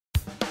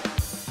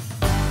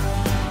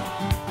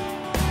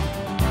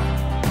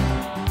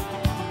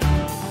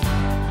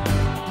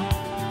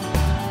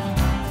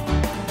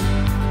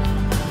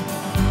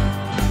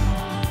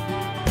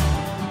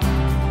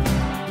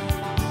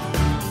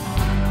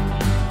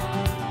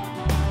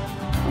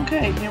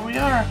Okay, here we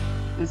are.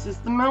 This is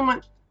the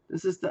moment.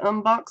 This is the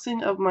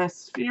unboxing of my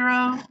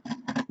Sphero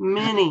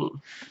Mini.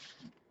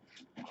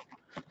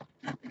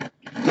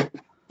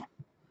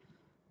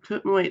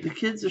 Couldn't wait. The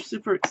kids are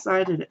super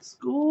excited at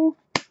school.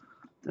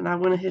 Then I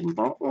went ahead and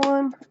bought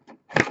one.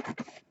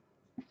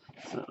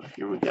 So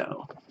here we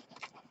go.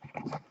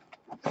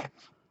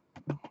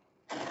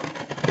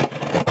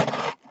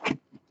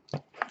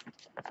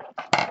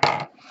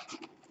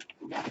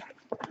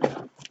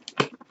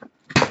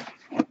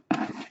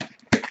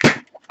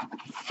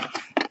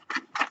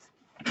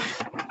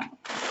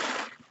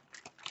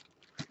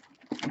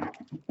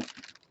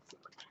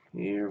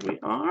 Here we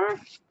are.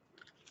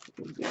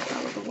 We'll get it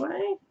out of the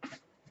way.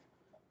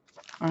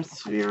 Our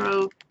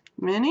Sphero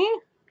Mini.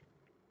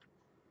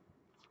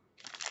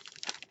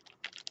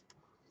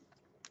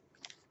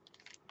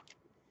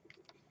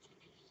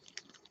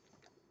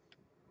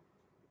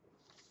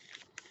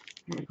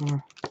 We're going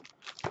to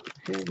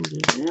go ahead and do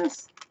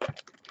this.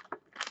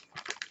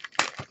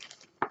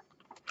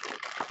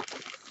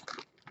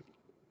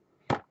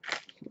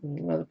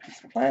 Another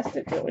piece of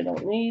plastic that we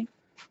don't need.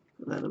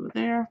 Put that over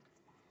there.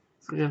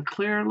 So we got a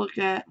clear look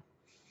at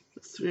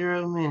the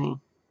Sphero Mini.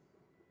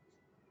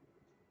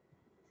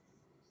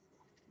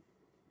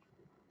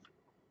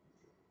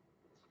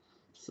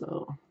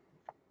 So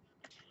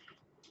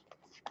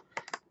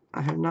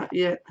I have not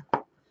yet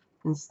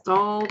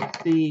installed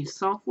the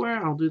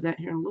software. I'll do that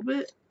here in a little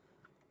bit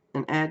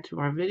and add to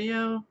our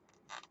video.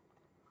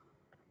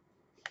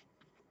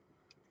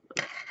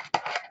 It's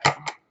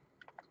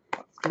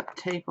got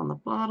tape on the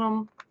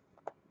bottom.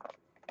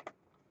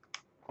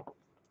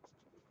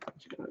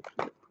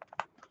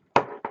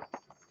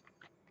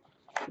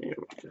 There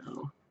we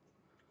go.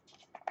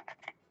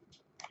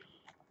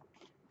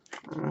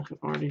 I can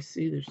already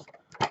see there's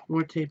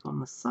more tape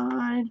on the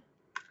side.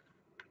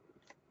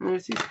 And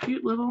there's these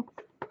cute little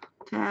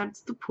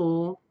tabs to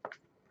pull.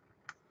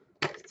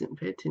 Just didn't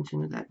pay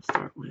attention to that to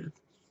start with.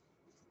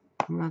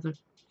 Another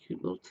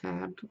cute little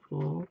tab to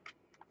pull.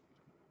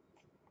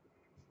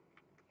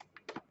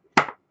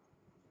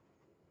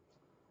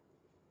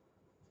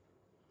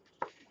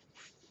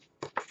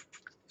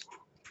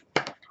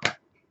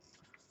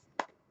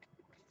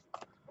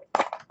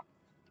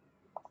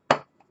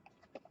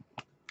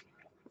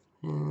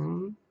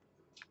 And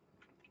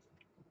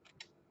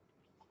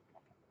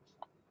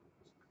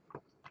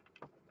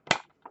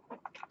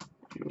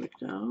here we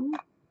go.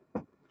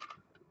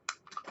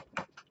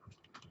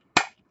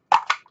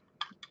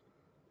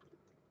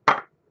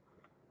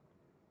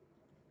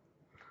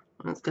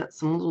 It's got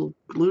some little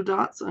glue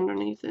dots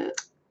underneath it.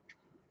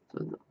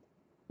 So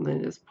they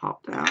just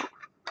popped out.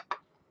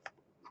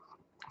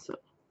 So,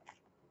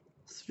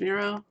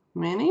 Sphero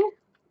Mini.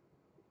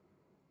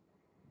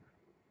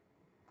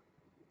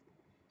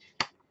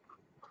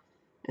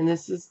 And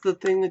this is the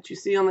thing that you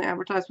see on the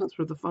advertisements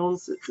where the phone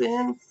sits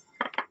in.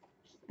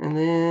 And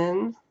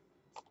then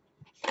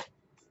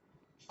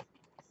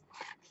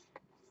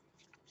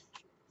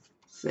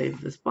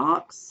save this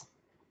box.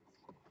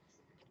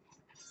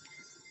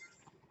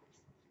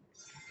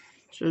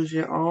 Shows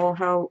you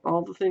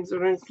all the things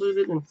that are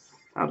included and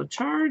how to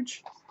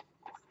charge.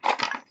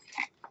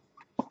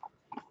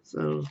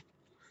 So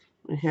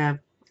we have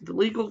the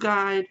legal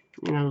guide,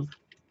 you know,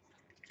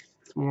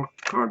 some more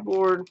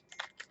cardboard,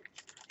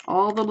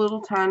 all the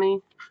little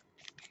tiny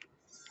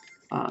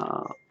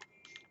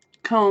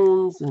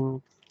cones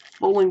and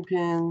bowling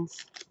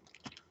pins,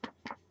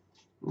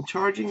 and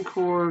charging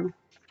cord.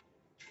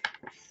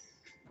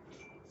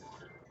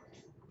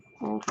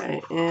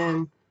 Okay,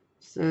 and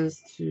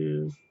says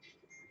to,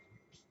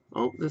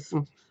 oh, there's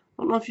some,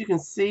 I don't know if you can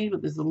see,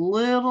 but there's a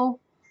little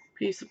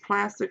piece of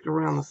plastic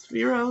around the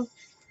Sphero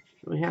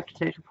that we have to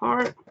take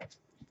apart.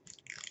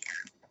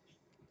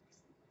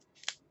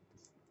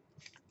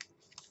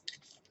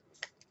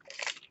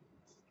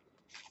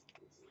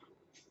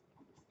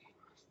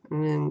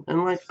 And then,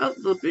 unlike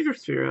the bigger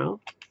Sphero,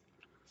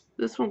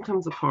 this one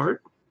comes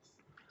apart.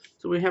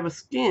 So we have a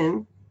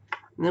skin,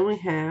 and then we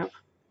have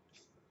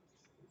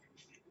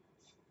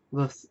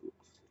the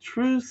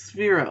true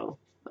Sphero,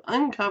 the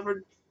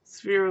uncovered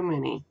Sphero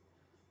Mini,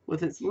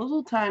 with its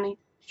little tiny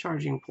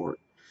charging port.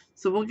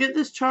 So we'll get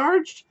this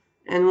charged,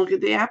 and we'll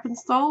get the app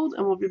installed,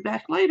 and we'll be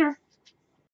back later.